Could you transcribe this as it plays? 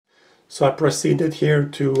So I proceeded here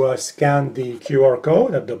to scan the QR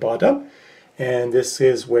code at the bottom, and this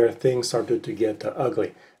is where things started to get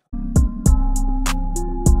ugly.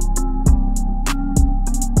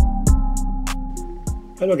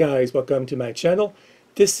 Hello guys, welcome to my channel.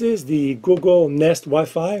 This is the Google Nest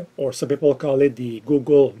Wi-Fi, or some people call it the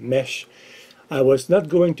Google Mesh. I was not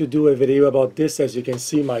going to do a video about this. As you can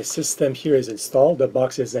see, my system here is installed, the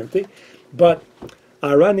box is empty, but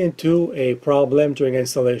I ran into a problem during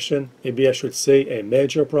installation, maybe I should say a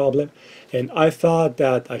major problem, and I thought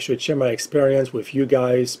that I should share my experience with you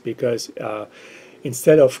guys because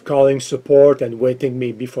instead of calling support and waiting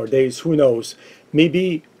maybe for days, who knows,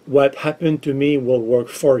 maybe what happened to me will work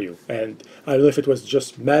for you. And I don't know if it was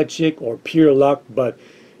just magic or pure luck, but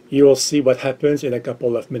you will see what happens in a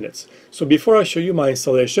couple of minutes. So before I show you my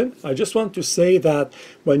installation, I just want to say that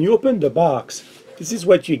when you open the box, this is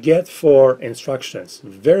what you get for instructions.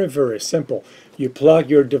 Very, very simple. You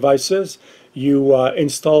plug your devices, you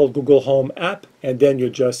install Google Home app, and then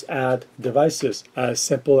you just add devices. As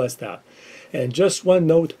simple as that. And just one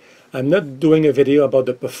note, I'm not doing a video about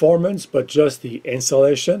the performance, but just the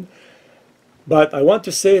installation. But I want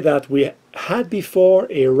to say that we had before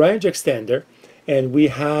a range extender, and we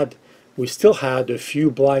still had a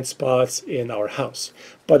few blind spots in our house.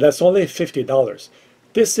 But that's only $50.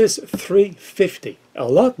 This is $350, a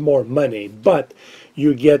lot more money, but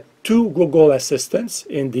you get 2 Google Assistants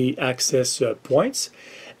in the access points,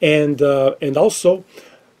 and also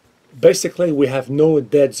basically we have no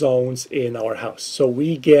dead zones in our house. So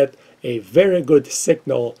we get a very good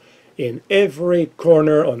signal in every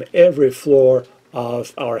corner, on every floor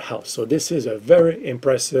of our house. So this is a very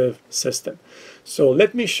impressive system. So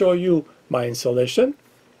let me show you my installation,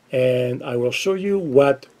 and I will show you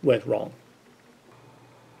what went wrong.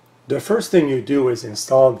 The first thing you do is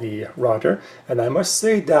install the router, and I must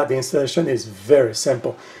say that the installation is very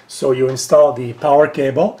simple. So you install the power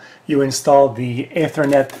cable, you install the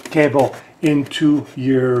Ethernet cable into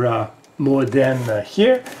your modem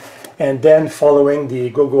here, and then following the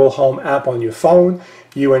Google Home app on your phone,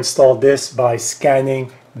 you install this by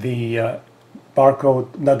scanning the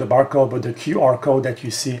barcode, not the barcode, but the QR code that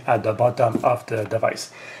you see at the bottom of the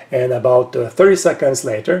device. And about 30 seconds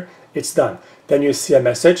later, it's done. Then you see a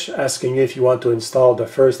message asking you if you want to install the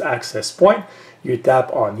first access point. You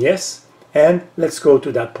tap on yes, and let's go to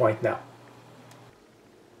that point now.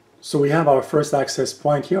 So we have our first access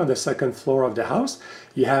point here on the second floor of the house.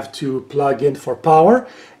 You have to plug in for power,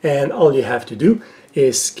 and all you have to do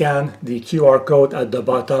is scan the QR code at the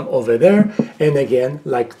bottom over there, and again,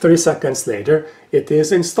 like 30 seconds later, it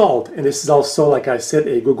is installed. And this is also, like I said,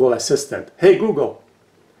 a Google Assistant. Hey Google,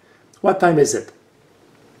 what time is it?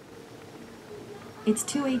 It's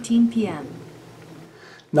 2:18 p.m.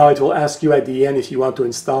 Now it will ask you at the end if you want to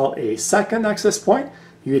install a second access point.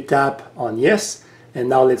 You tap on yes, and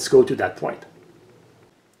now let's go to that point.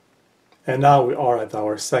 And now we are at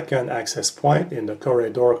our second access point in the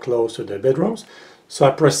corridor close to the bedrooms. So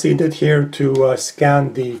I proceeded here to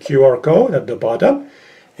scan the QR code at the bottom,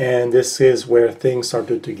 and this is where things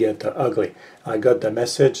started to get ugly. I got the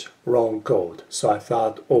message, wrong code. So I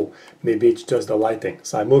thought, oh, maybe it's just the lighting.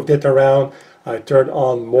 So I moved it around, I turned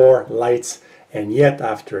on more lights, and yet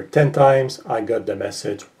after 10 times I got the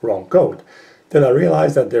message, wrong code. Then I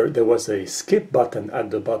realized that there was a skip button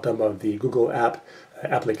at the bottom of the Google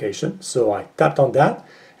application. So I tapped on that,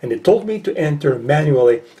 and it told me to enter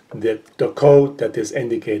manually the code that is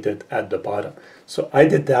indicated at the bottom. So I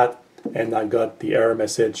did that, and I got the error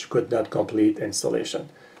message, could not complete installation.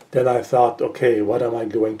 Then I thought, okay, what am I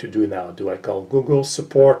going to do now? Do I call Google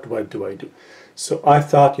support? What do I do? So I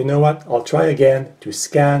thought, you know what, I'll try again to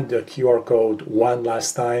scan the QR code one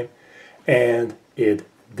last time, and it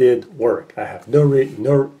did work. I have no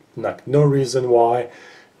reason why,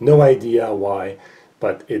 no idea why,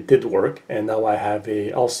 but it did work. And now I have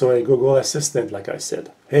also a Google Assistant, like I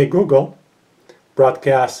said. Hey Google,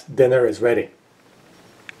 broadcast dinner is ready.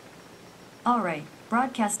 All right,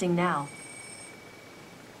 broadcasting now.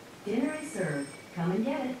 Dinner is served. Come and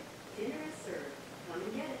get it. Dinner is served. Come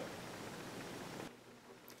and get it.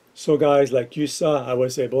 So guys, like you saw, I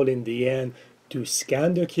was able in the end to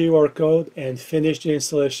scan the QR code and finish the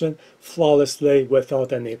installation flawlessly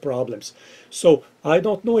without any problems. So I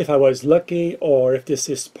don't know if I was lucky or if this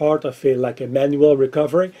is part of like a manual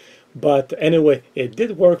recovery, but anyway, it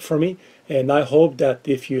did work for me, and I hope that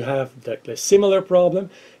if you have a similar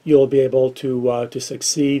problem, you'll be able to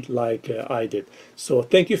succeed like I did. So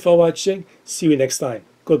thank you for watching. See you next time.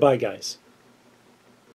 Goodbye, guys.